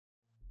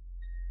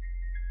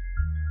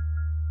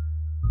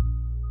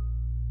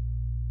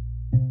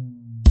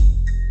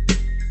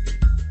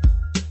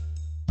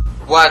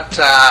what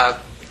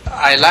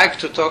I like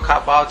to talk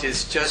about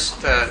is just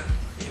the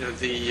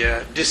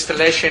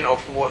distillation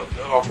of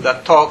the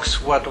talks,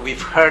 what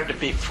we've heard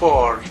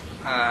before,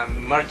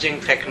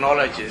 merging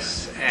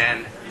technologies,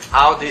 and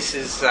how this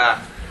is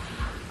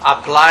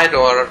applied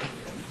or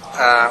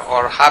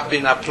have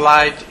been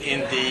applied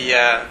in the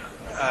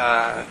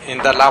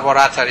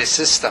laboratory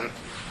system.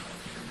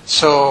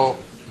 So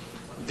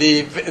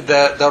the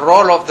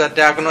role of the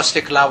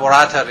diagnostic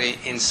laboratory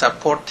in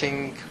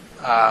supporting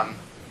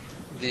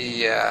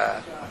the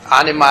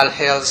animal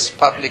health,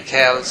 public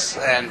health,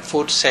 and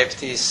food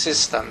safety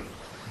system,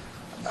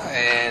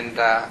 and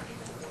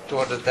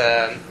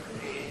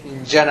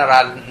in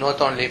general,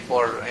 not only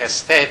for a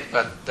state,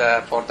 but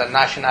for the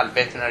national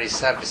veterinary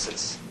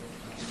services.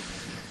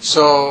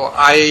 So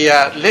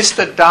I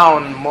listed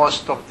down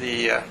most of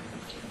the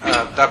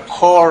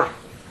core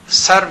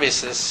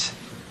services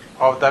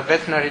of the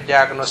veterinary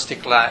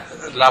diagnostic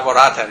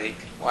laboratory.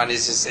 One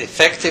is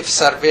effective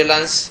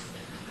surveillance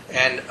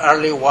and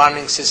early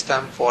warning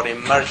system for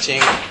emerging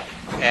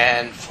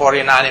and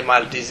foreign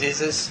animal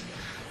diseases.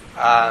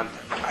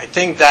 I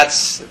think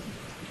that's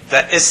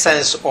the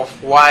essence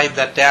of why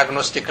the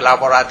diagnostic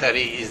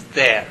laboratory is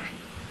there.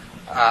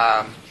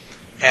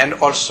 And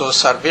also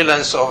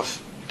surveillance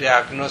of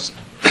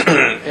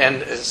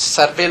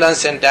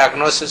surveillance and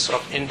diagnosis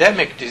of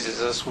endemic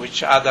diseases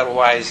which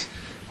otherwise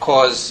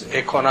cause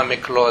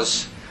economic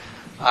loss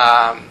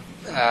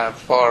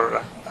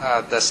for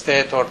the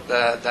state or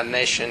the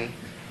nation,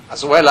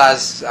 as well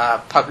as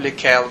public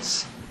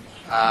health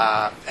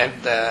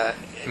and the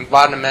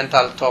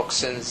environmental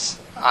toxins,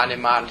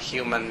 animal,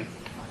 human,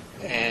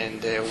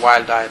 and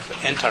wildlife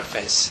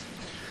interface.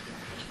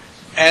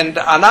 And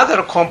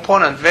another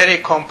component,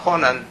 very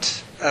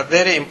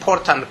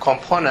important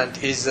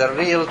component, is the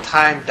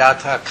real-time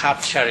data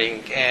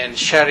capturing and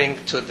sharing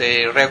to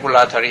the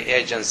regulatory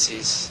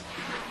agencies.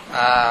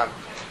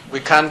 We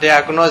can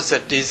diagnose the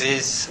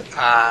disease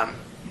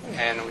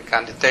and we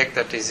can detect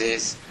the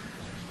disease,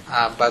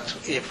 but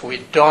if we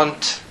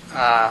don't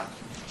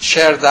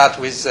share that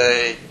with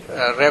a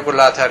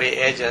regulatory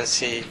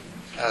agency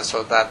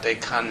so that they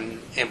can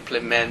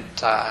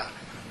implement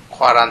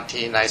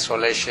quarantine,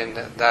 isolation,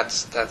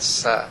 that's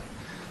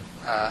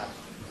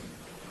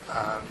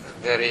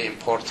very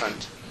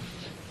important.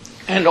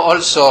 And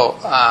also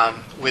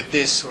with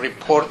this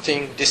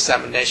reporting,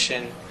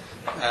 dissemination,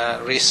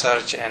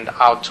 research, and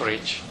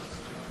outreach.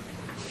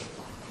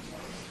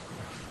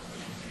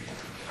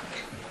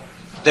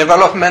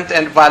 Development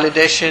and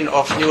validation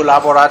of new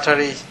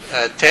laboratory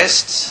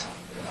tests,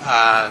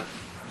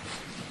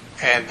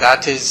 and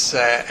that is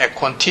a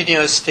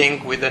continuous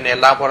thing within a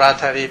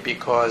laboratory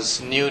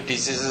because new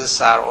diseases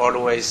are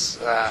always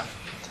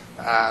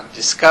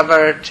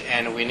discovered,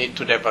 and we need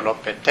to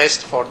develop a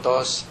test for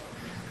those.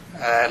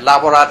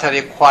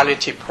 Laboratory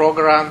quality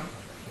program,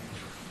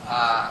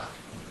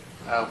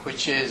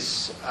 which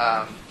is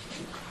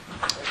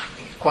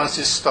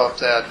consists of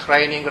the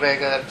training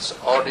records,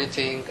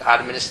 auditing,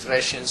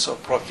 administration, so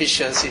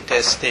proficiency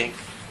testing,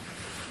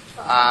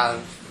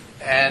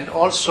 and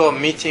also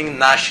meeting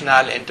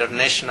national,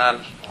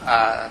 international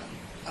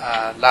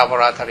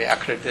laboratory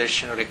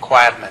accreditation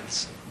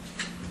requirements.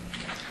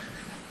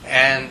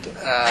 And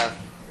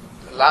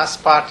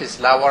last part is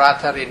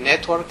laboratory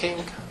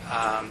networking.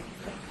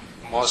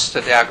 Most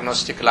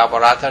diagnostic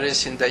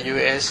laboratories in the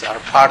U.S. are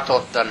part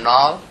of the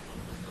NIAA,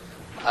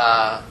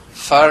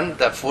 FERN,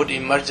 the Food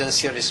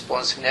Emergency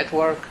Response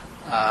Network,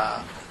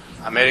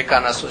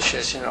 American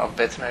Association of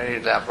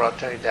Veterinary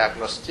Laboratory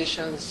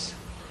Diagnosticians,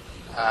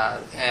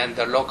 and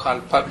the local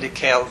public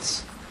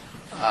health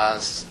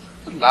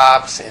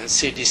labs and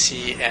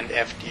CDC and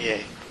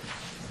FDA.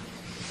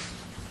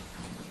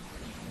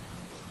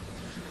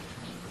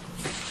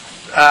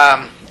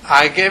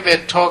 I gave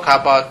a talk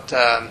about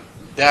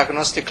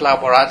diagnostic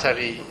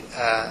laboratory,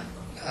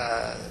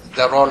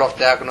 the role of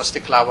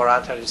diagnostic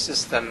laboratory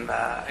system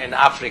in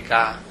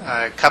Africa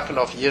a couple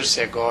of years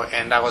ago,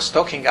 and I was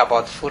talking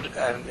about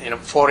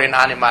foreign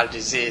animal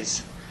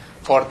disease.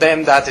 For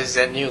them, that is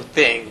a new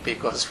thing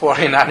because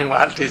foreign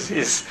animal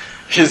disease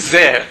is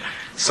there.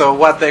 So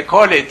what they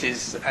call it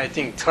is, I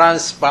think,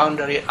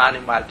 transboundary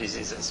animal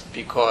diseases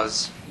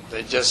because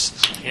they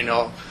just,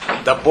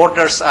 the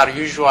borders are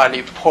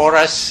usually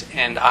porous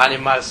and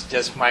animals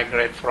just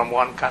migrate from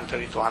one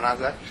country to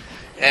another.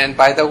 And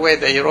by the way,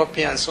 the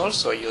Europeans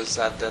also use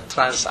that, the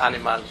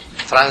transboundary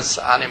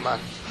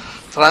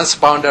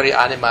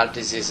animal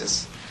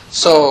diseases.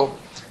 So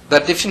the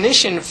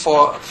definition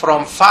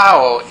from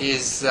FAO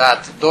is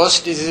that those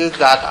diseases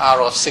that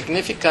are of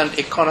significant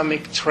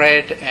economic,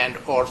 trade, and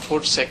or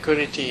food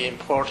security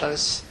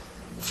importance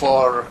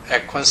for a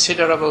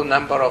considerable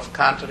number of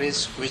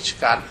countries, which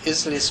can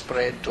easily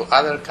spread to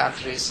other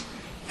countries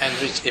and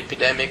reach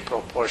epidemic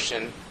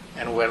proportion,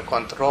 and where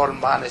control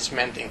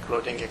management,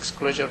 including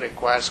exclusion,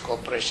 requires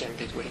cooperation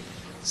between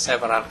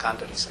several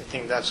countries. I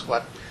think that's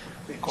what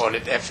we call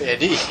it,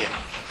 FAD here.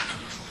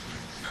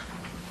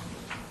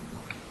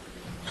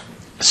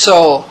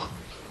 So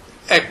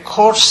a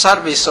core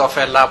service of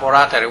a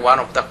laboratory, one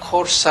of the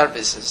core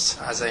services,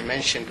 as I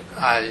mentioned,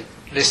 I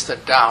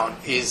listed down,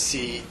 is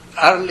the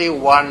early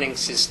warning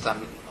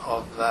system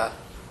of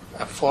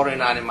foreign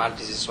animal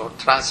disease or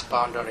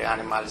transboundary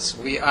animals.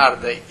 We are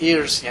the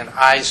ears and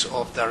eyes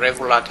of the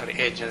regulatory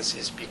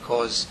agencies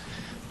because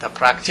the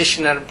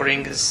practitioner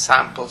brings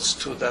samples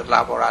to the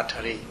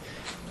laboratory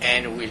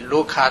and we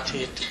look at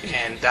it,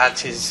 and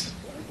that is,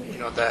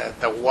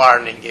 the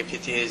warning if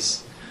it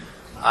is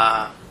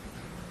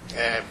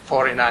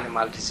foreign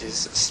animal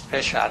disease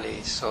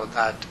especially, so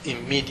that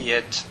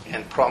immediate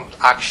and prompt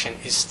action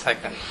is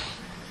taken.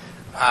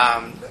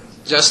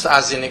 Just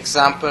as an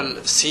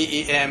example,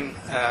 CEM,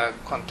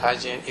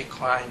 contagion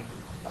equine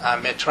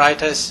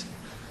metritis,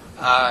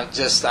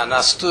 just an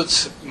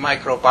astute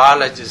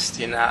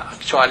microbiologist,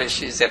 actually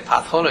she's a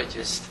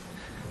pathologist,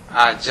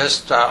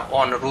 just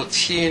on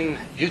routine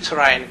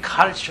uterine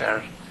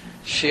culture,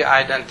 she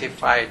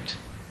identified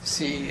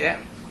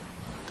CEM,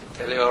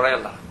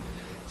 Teleorella.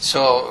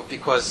 So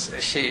because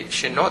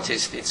she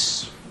noticed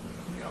it's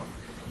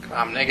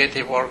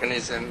gram-negative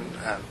organism,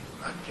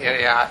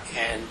 bacteria,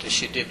 and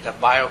she did the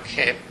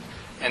biochem,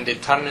 and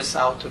it turns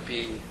out to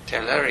be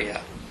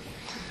Teleria,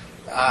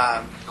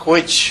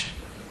 which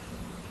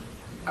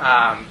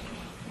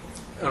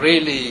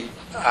really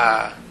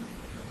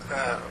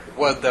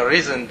was the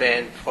reason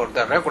then for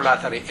the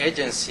regulatory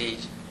agency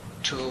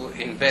to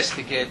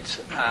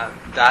investigate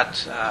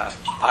that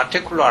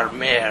particular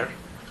mare,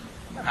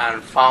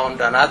 and found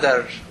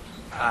another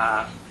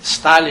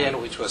stallion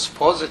which was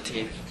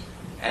positive,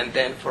 and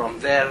then from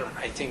there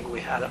I think we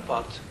had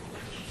about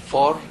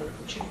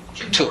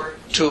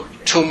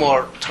two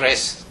more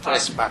trace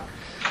back.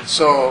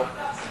 So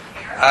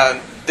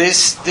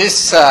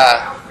this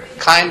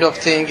kind of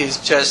thing is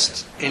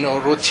just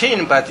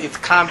routine, but it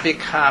can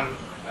become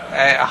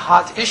a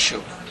hot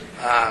issue.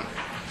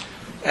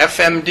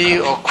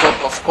 FMD,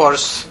 of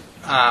course,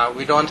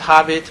 we don't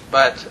have it,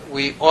 but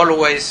we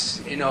always,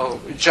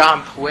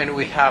 jump when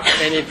we have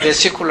any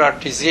vesicular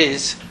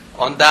disease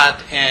on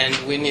that, and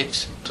we need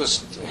to,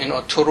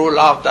 to rule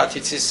out that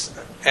it is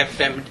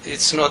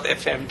it's not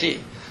FMD.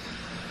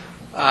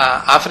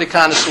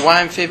 African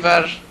swine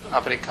fever,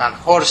 African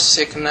horse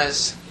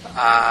sickness,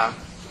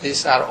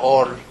 these are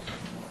all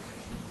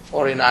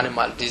foreign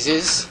animal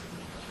disease.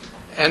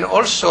 And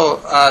also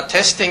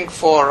testing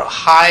for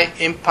high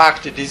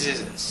impact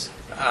diseases.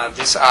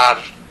 These are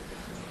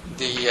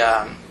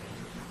the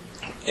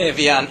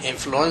avian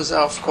influenza,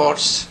 of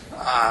course,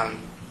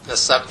 the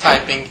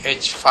subtyping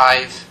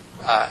H5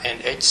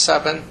 and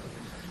H7,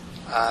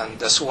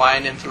 the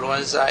swine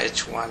influenza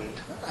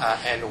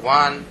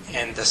H1N1,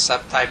 and the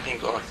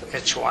subtyping of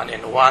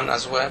H1N1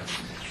 as well,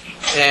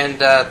 and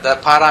the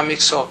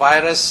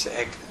paramyxovirus,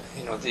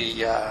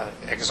 the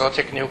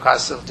exotic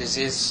Newcastle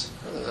disease,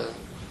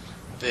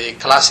 the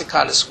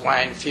classical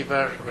swine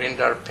fever,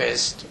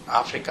 rinderpest,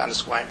 African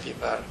swine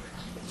fever,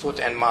 foot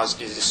and mouth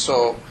disease.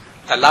 So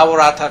the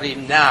laboratory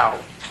now,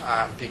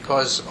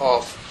 because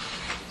of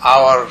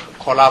our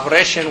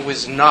collaboration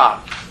with NIAAA,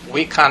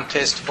 we can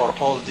test for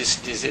all these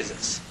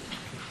diseases.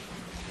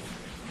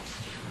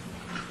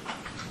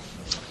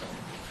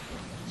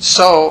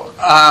 So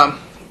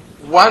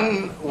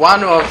one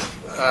of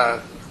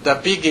the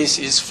biggest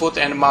is foot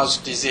and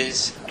mouth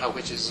disease,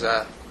 which is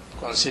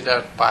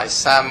considered by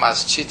some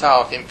as cheetah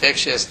of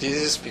infectious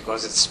disease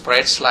because it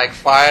spreads like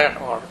fire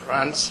or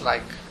runs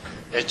like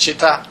a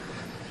cheetah.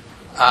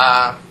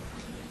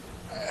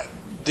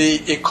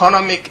 The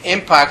economic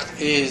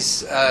impact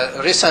is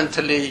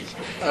recently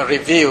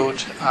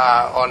reviewed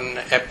on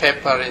a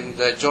paper in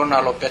the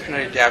Journal of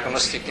Veterinary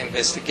Diagnostic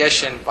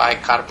Investigation by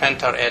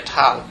Carpenter et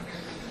al.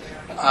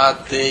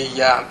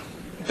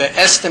 The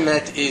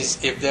estimate is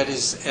if there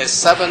is a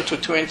 7 to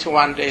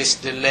 21 days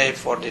delay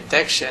for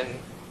detection,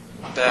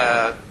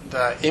 the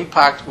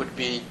impact would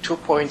be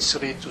 $2.3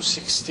 to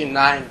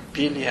 $69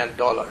 billion.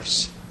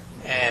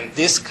 And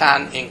this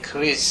can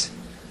increase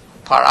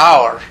per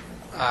hour,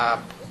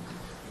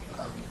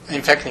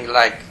 infecting,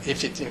 like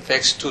if it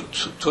infects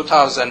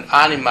 2,000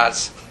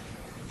 animals,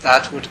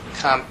 that would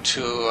come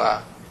to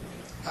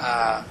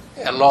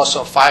a loss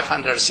of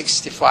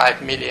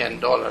 $565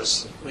 million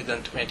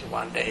within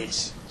 21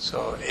 days.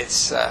 So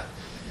it's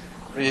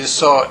really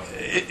so.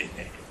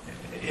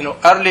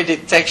 Early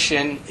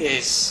detection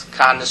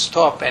can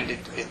stop, and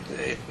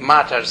it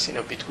matters.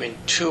 Between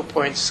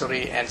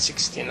 2.3 and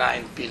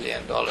 $69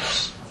 billion.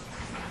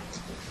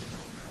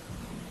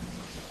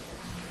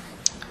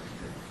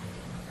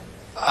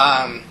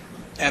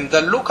 And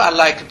the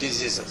look-alike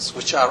diseases,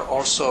 which are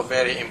also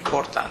very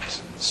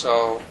important.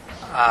 So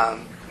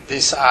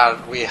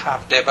we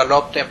have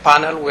developed a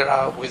panel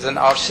within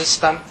our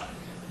system.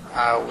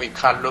 We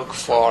can look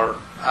for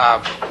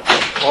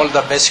all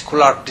the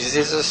vesicular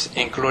diseases,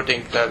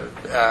 including the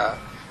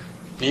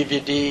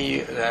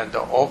BVD,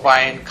 the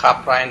ovine,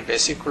 caprine,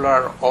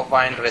 vesicular,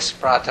 ovine,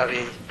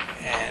 respiratory,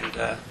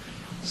 and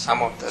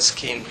some of the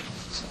skin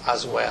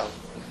as well.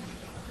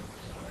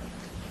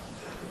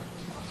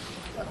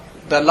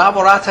 The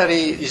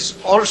laboratory is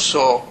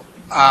also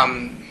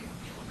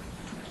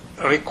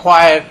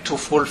required to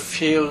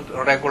fulfill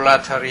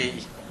regulatory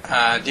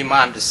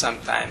demands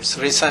sometimes.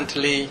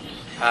 Recently,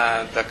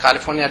 the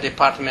California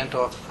Department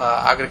of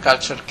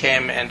Agriculture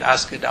came and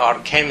asked our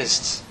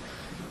chemists,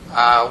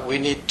 we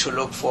need to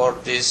look for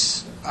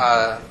these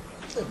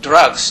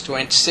drugs,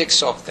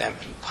 26 of them,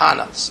 in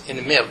panels,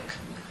 in milk.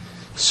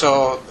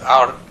 So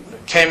our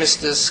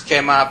chemists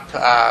came up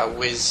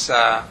with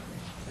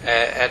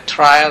a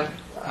trial,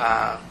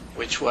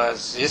 which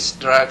was these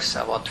drugs,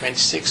 about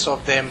 26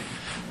 of them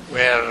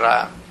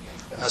were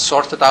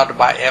sorted out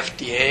by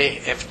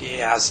FDA. FDA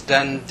has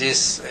done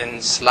this in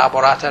its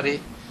laboratory.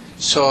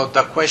 So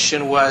the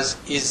question was,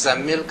 is the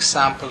milk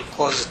sample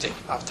positive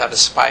after the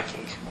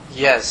spiking?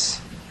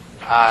 Yes.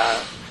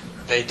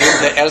 They did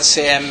the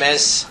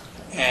LCMS,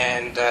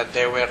 and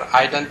they were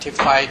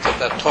identified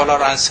the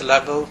tolerance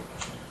level,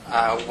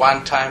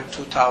 1 time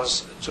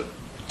 2,000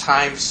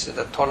 times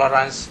the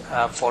tolerance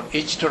for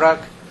each drug,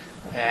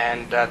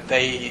 and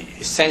they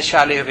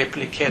essentially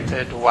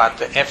replicated what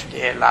the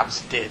FDA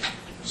labs did.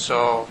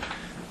 So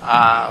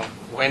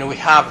when we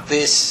have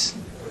this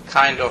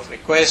kind of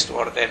request,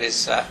 or there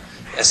is a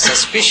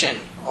suspicion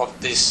of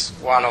this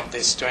one of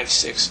these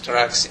 26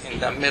 drugs in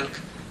the milk,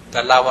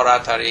 the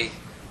laboratory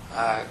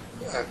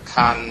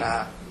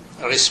can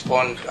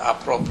respond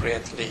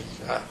appropriately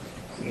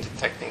in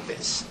detecting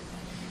this.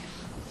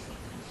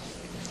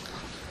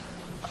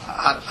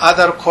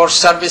 Other core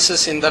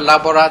services in the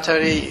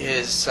laboratory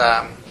is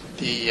in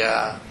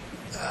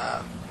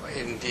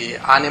the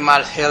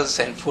animal health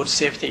and food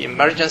safety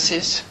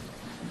emergencies.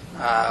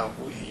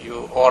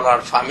 You all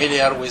are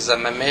familiar with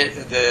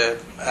the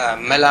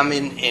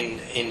melamine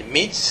in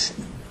meats,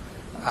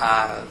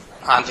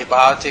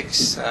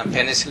 antibiotics,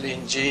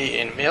 penicillin G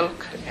in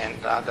milk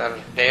and other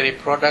dairy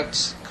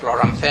products,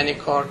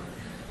 chloramphenicol,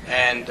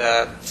 and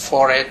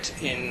folate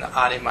in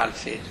animal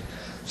feed.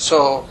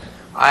 So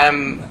I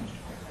am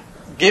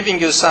giving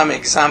you some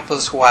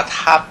examples what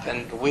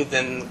happened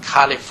within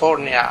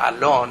California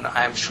alone.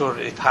 I'm sure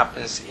it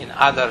happens in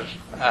other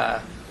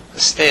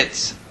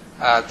states.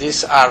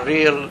 These are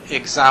real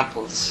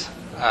examples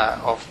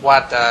of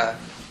what the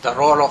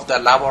role of the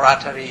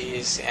laboratory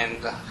is and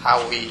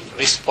how we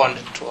respond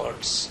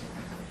towards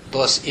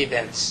those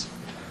events.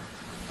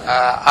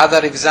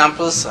 Other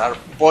examples are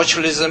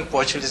botulism.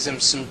 Botulism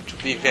seems to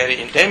be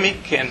very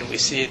endemic, and we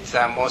see it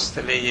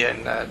mostly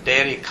in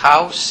dairy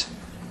cows,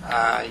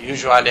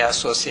 usually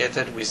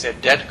associated with a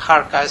dead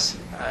carcass.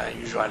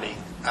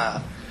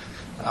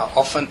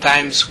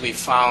 Oftentimes we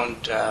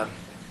found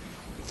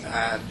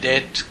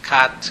dead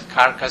cat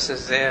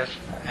carcasses there,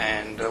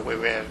 and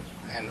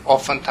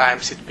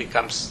oftentimes it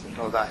becomes,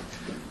 like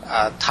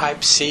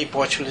type C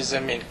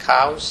botulism in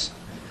cows.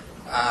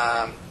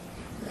 I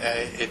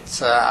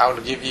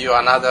will give you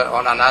on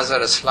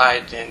another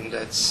slide, and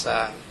it's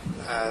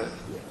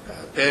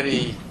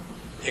very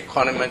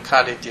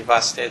economically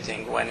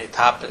devastating when it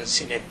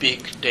happens in a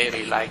big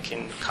dairy like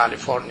in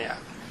California.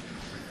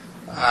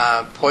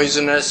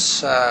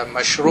 Poisonous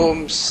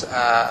mushrooms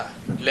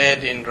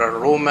laid in the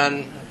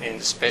rumen,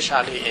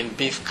 especially in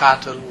beef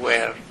cattle,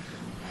 where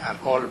an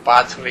old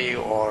battery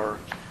or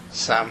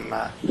some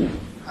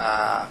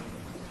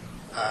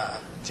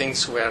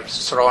things were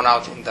thrown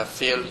out in the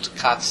field,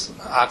 cats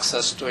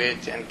access to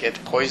it and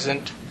get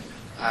poisoned.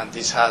 And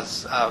this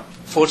has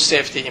food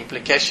safety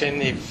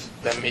implication if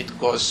the meat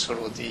goes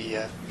through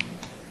the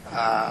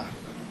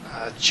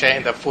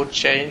chain, the food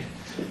chain.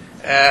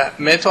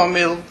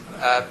 Metomil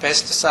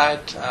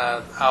pesticide,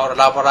 our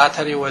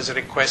laboratory was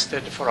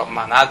requested from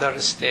another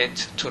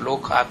state to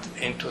look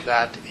into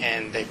that,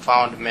 and they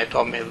found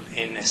metomil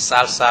in a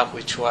salsa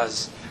which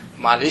was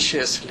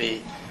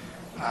maliciously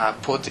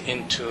put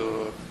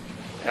into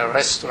a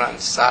restaurant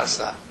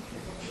salsa.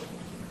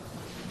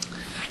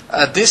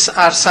 These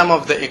are some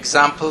of the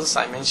examples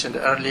I mentioned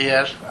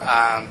earlier.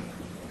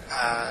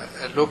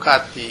 Look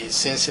at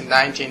since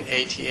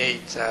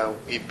 1988,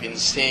 we've been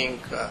seeing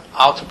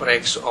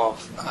outbreaks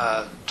of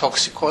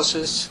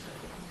toxicosis.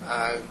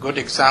 Good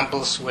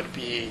examples would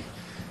be,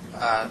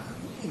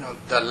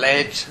 the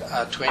lead,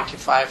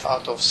 25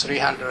 out of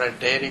 300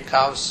 dairy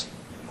cows,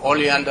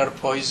 oleander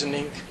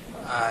poisoning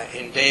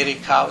in dairy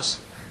cows.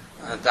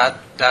 That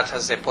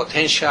has a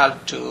potential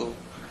to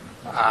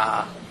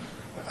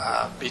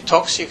be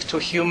toxic to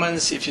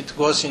humans if it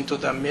goes into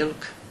the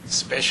milk,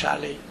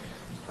 especially.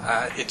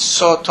 It's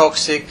so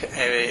toxic,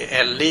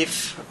 a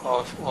leaf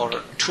or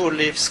 2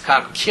 leaves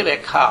can kill a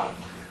cow,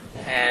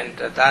 and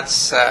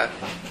that's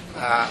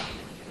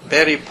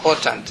very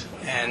potent.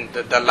 And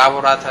the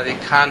laboratory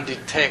can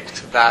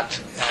detect that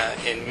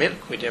in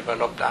milk. We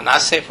developed an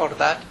assay for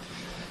that.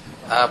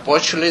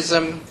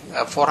 Botulism,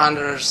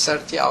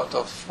 430 out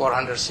of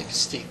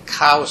 460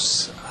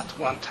 cows at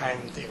one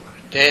time they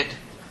were dead.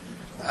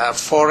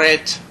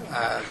 Folate,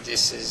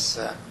 this is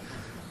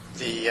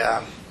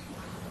the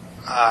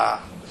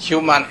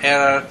human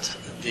error.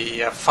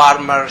 The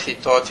farmer, he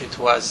thought it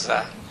was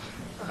a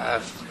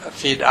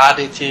feed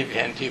additive,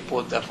 and he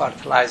put the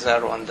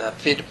fertilizer on the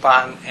feed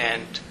pan,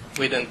 and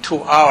within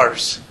 2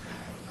 hours,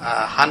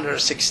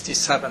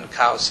 167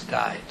 cows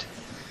died.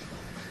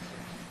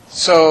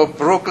 So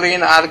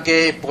Brooklyn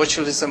algae,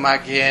 botulism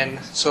again.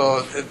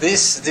 So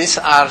these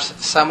are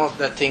some of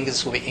the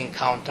things we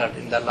encountered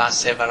in the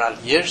last several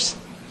years.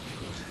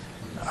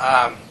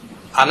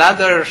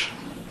 Another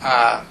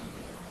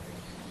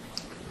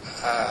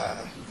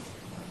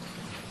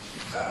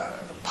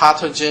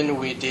pathogen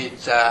we did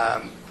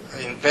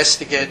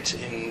investigate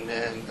in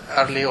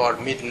early or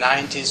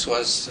mid-90s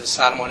was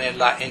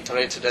Salmonella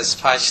enteritidis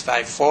phage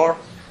type 4.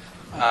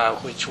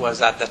 Which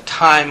was at the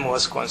time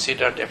was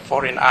considered a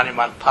foreign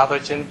animal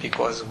pathogen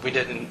because we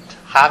didn't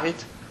have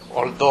it,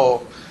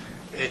 although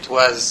it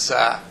was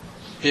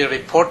being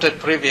reported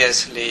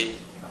previously,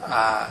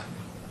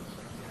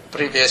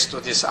 previous to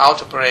this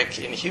outbreak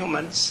in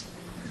humans.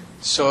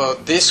 So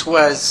this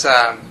was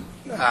an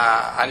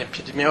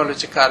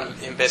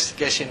epidemiological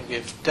investigation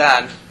we've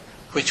done,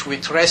 which we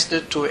traced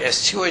it to a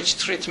sewage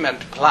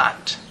treatment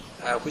plant,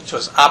 which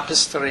was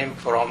upstream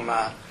from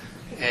a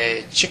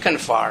chicken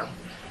farm.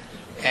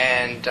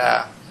 And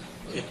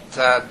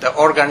the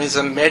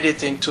organism made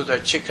it into the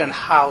chicken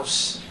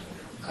house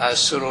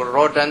through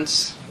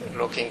rodents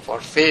looking for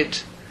feed.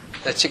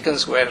 The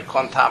chickens were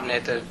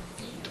contaminated,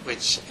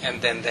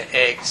 and then the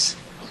eggs.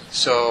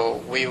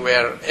 So we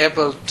were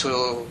able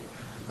to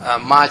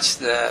match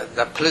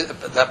the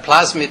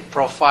plasmid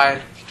profile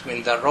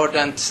between the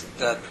rodents,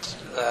 the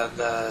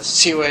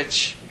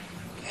sewage,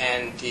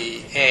 and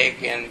the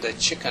egg and the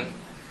chicken.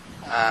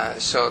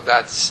 So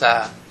that's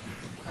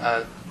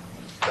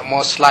the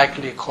most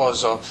likely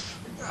cause of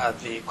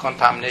the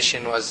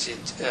contamination was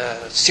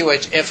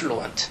sewage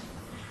effluent.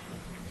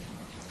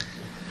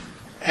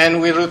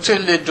 And we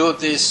routinely do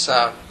this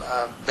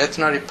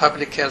veterinary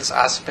public health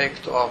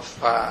aspect of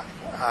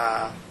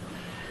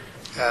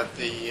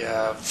the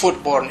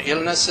foodborne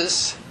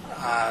illnesses,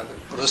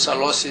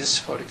 brucellosis,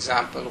 for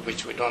example,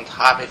 which we don't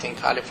have it in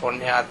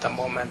California at the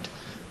moment,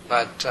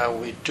 but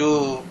we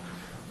do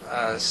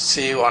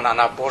see on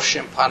an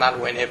abortion panel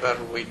whenever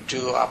we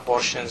do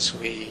abortions,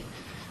 we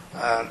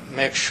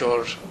make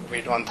sure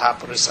we don't have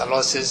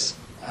brucellosis.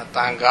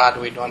 Thank God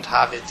we don't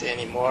have it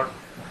anymore.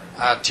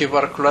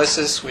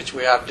 Tuberculosis, which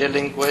we are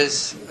dealing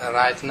with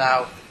right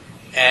now.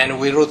 And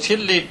we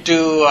routinely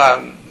do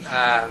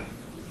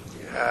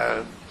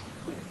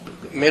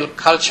milk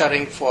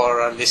culturing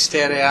for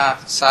Listeria,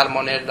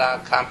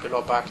 Salmonella,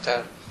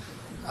 Campylobacter,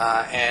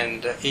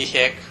 and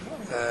EHEC,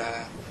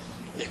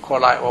 E.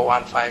 coli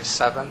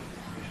 0157.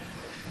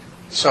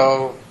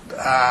 So,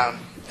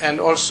 and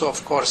also,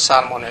 of course,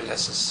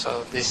 salmonellosis.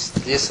 So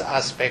these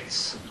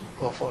aspects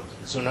go for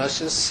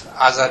zoonosis.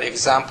 Other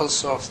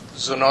examples of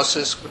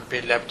zoonosis would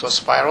be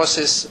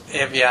leptospirosis,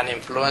 avian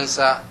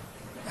influenza,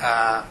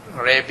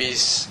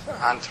 rabies,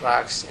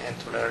 anthrax, and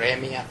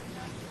tularemia.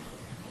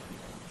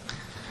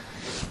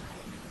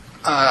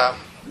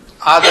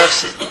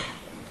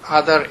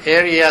 Other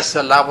areas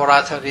the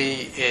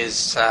laboratory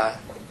is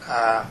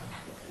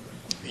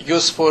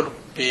useful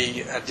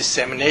be a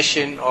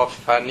dissemination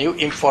of new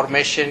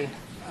information,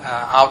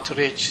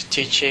 outreach,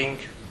 teaching,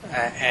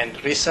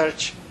 and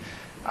research.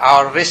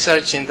 Our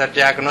research in the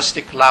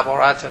diagnostic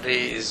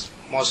laboratory is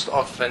most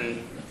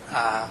often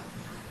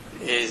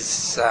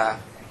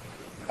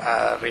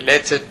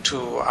related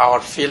to our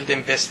field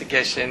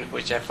investigation,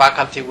 which a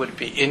faculty would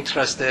be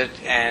interested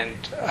and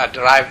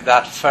drive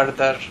that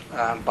further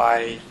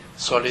by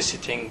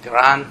soliciting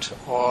grant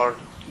or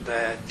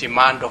the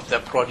demand of the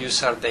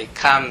producer. They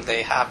come,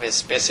 they have a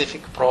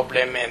specific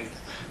problem and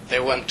they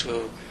want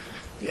to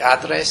be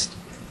addressed.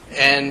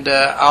 And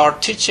our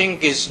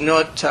teaching is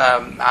not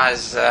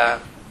as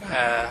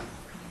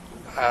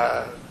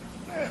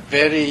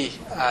very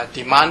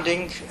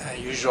demanding.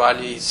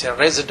 Usually it's a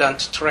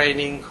resident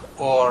training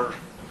or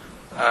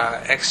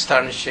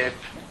externship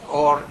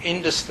or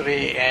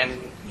industry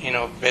and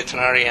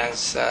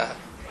veterinarians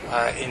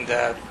in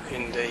the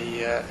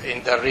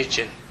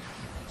region.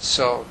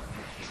 So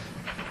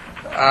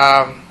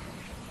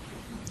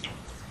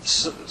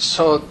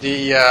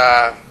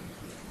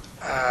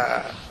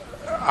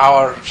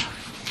our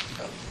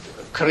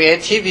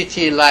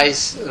creativity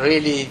lies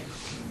really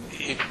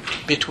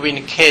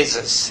between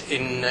cases,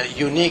 in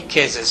unique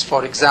cases.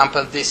 For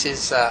example, this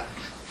is an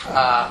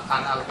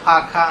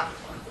alpaca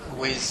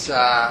with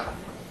a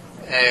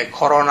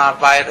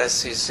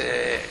coronavirus, is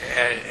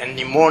a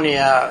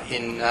pneumonia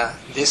in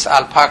these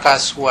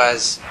alpacas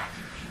was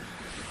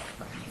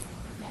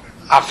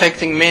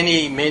affecting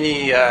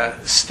many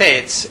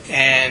states,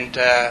 and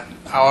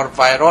our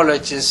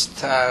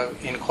virologist,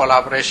 in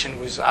collaboration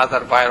with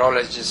other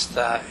virologists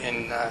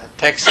in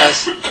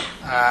Texas,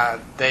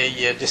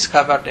 they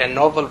discovered a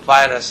novel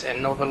virus, a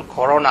novel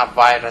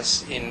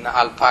coronavirus in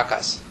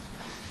alpacas,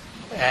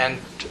 and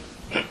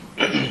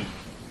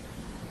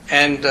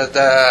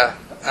the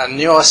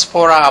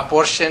Neospora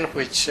abortion,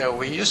 which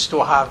we used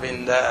to have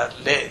in the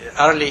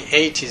early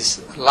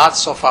 80s,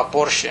 lots of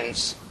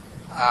abortions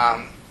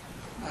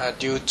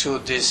due to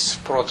this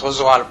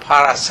protozoal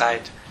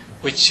parasite,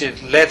 which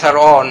later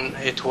on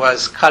it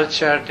was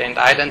cultured and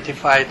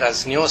identified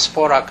as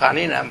Neospora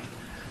caninum.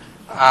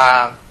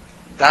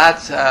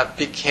 That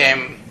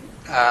became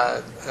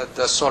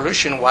the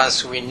solution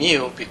once we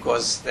knew,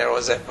 because there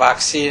was a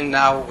vaccine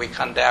now, we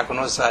can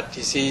diagnose that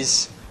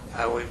disease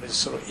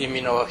through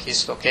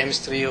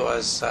immunohistochemistry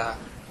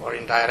or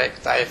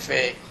indirect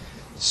IFA.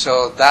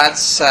 So that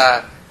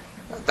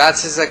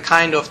is the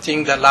kind of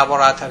thing the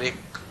laboratory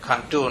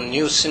can do.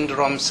 New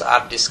syndromes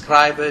are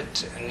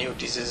described, new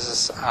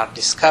diseases are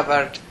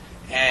discovered,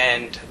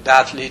 and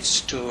that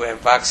leads to a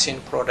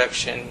vaccine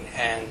production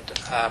and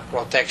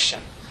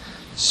protection.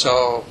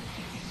 So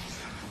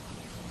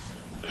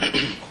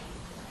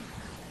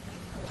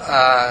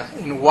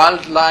in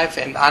wildlife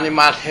and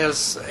animal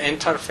health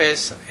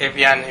interface,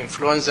 avian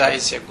influenza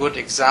is a good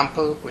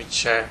example,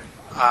 which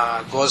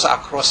goes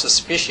across the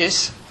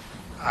species,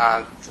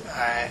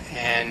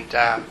 and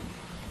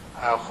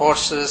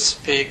horses,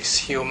 pigs,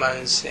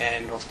 humans,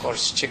 and of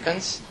course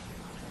chickens.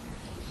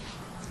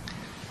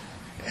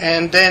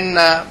 And then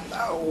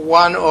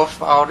one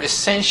of our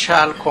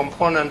essential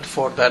components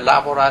for the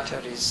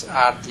laboratories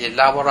are the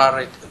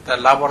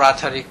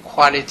laboratory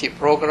quality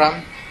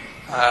program,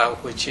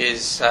 which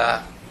is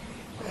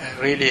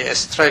really a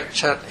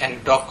structured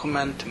and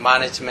document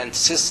management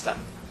system.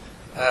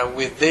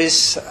 With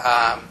this,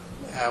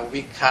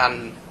 we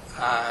can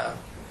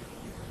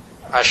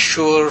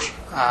assure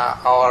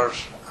our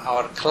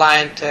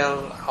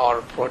clientele,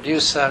 our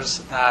producers,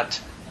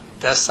 that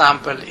the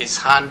sample is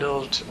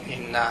handled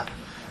in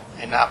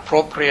an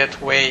appropriate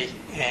way,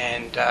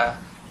 and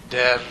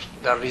the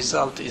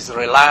result is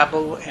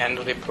reliable and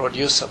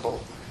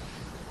reproducible.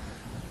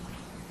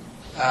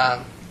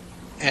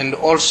 And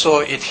also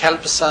it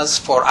helps us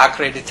for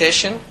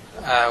accreditation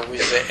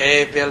with the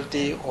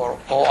AFLD or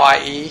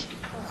OIE.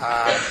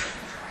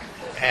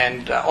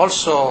 And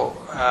also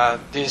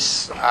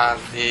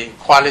the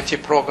quality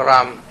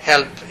program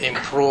help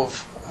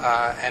improve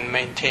and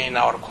maintain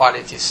our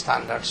quality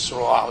standards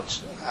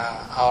throughout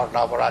our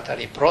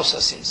laboratory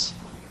processes.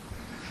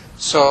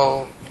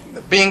 So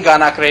being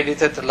an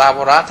accredited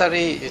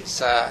laboratory,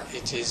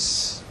 it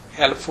is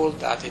helpful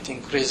that it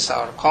increases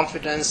our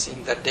confidence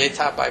in the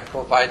data by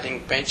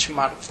providing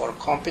benchmark for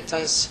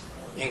competence,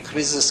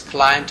 increases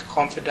client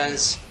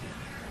confidence,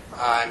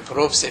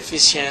 improves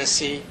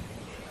efficiency,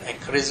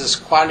 increases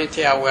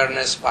quality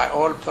awareness by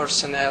all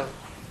personnel,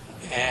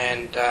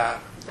 and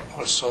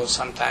also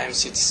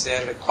sometimes it's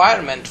a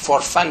requirement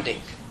for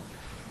funding.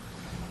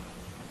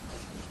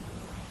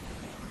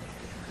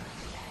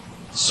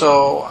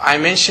 So I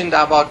mentioned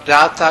about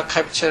data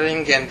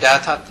capturing and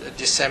data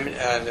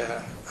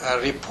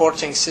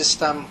reporting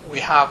system. We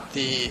have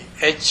the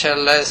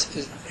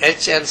HL7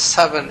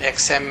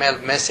 XML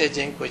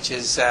messaging, which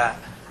is a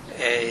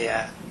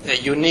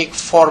unique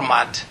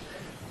format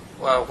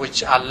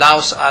which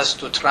allows us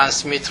to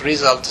transmit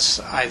results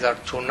either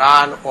to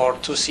NAL or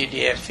to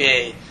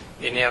CDFA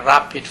in a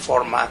rapid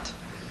format.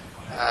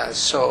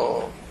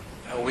 So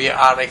we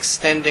are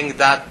extending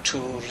that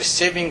to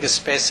receiving the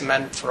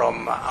specimen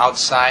from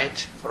outside,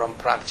 from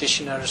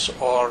practitioners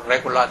or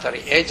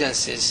regulatory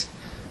agencies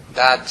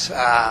that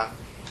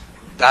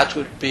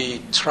would be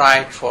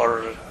tried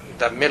for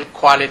the milk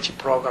quality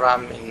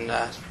program in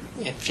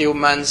few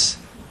months,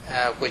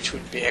 which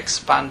would be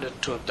expanded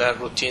to the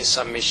routine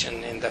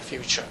submission in the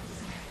future.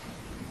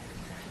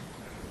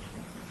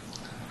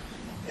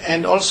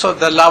 And also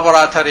the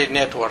laboratory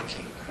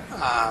networking.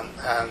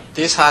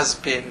 This has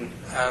been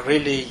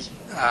really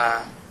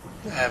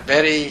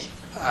very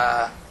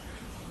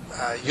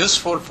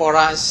useful for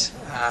us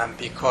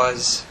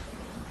because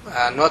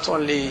not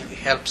only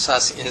helps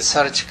us in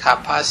search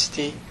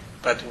capacity,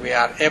 but we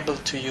are able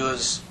to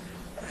use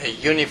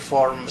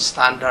uniform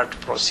standard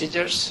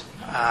procedures,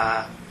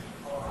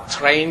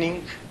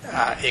 training,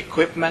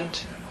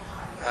 equipment.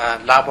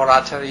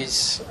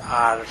 Laboratories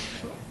are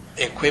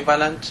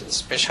equivalent,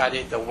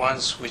 especially the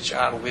ones which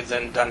are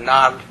within the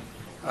NAL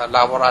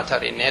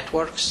laboratory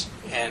networks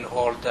and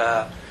all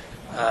the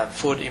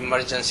food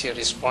emergency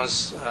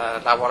response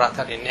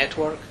laboratory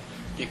network,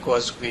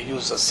 because we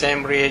use the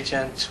same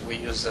reagent, we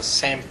use the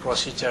same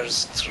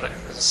procedures,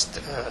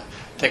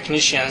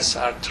 technicians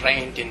are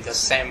trained in the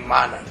same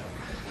manner.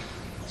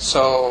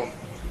 So,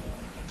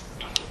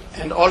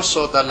 and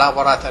also the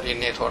laboratory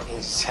network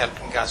is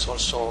helping us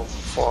also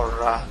for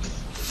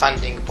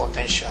funding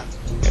potential.